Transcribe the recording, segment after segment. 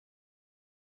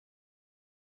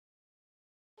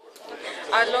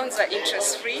Our loans are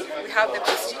interest-free. We have the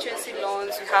constituency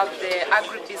loans, we have the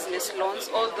agribusiness loans.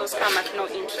 All those come at no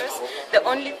interest. The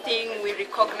only thing we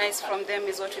recognize from them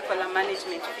is what we call a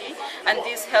management fee, and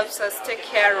this helps us take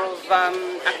care of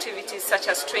activities such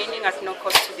as training at no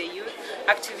cost to the youth,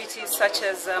 activities such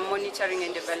as monitoring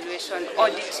and evaluation,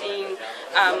 auditing,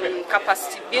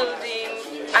 capacity building,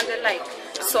 and the like.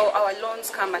 So our loans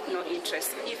come at no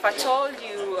interest. If at all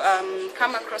you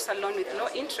come across a loan with no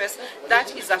interest,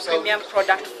 that is a premium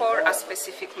product for a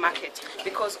specific market,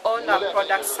 because all our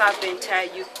products serve the entire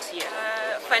youth tier.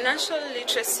 Financial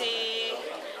literacy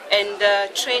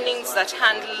and trainings that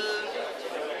handle,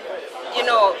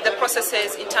 the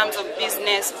processes in terms of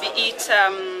business, be it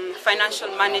financial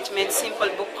management, simple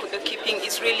bookkeeping,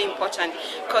 is really important,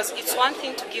 because it's one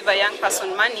thing to give a young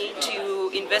person money to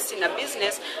invest in a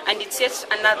business, and it's yet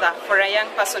another for a young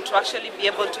person to actually be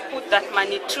able to put that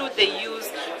money through the use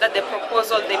that the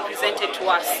proposal they presented to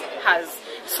us has.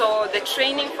 So the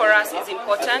training for us is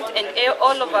important, and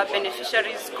all of our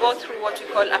beneficiaries go through what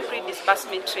we call a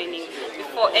pre-disbursement training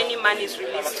before any money is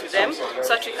released to them,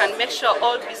 so that we can make sure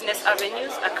all business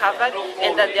avenues are covered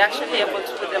and that they're actually able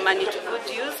to put the money to good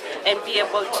use and be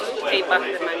able to pay back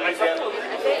the money.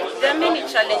 There are many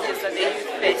challenges that the youth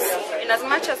face. In as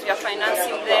much as we are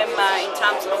financing them in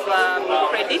terms of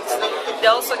credit, there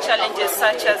are also challenges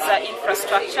such as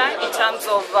infrastructure, in terms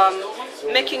of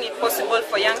making it possible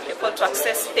for young people to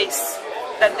access space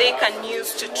that they can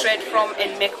use to trade from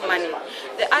and make money.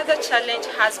 The other challenge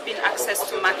has been access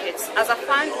to markets. As a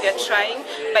fund, we are trying,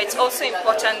 but it's also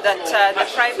important that the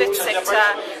private sector,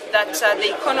 that the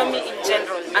economy in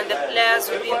general, and the players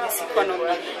within this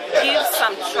economy give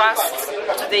some trust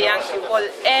to the young people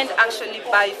and actually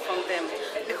buy from them.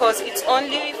 Because it's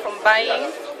only from buying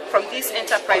from these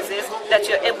enterprises that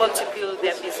you're able to build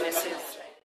their businesses.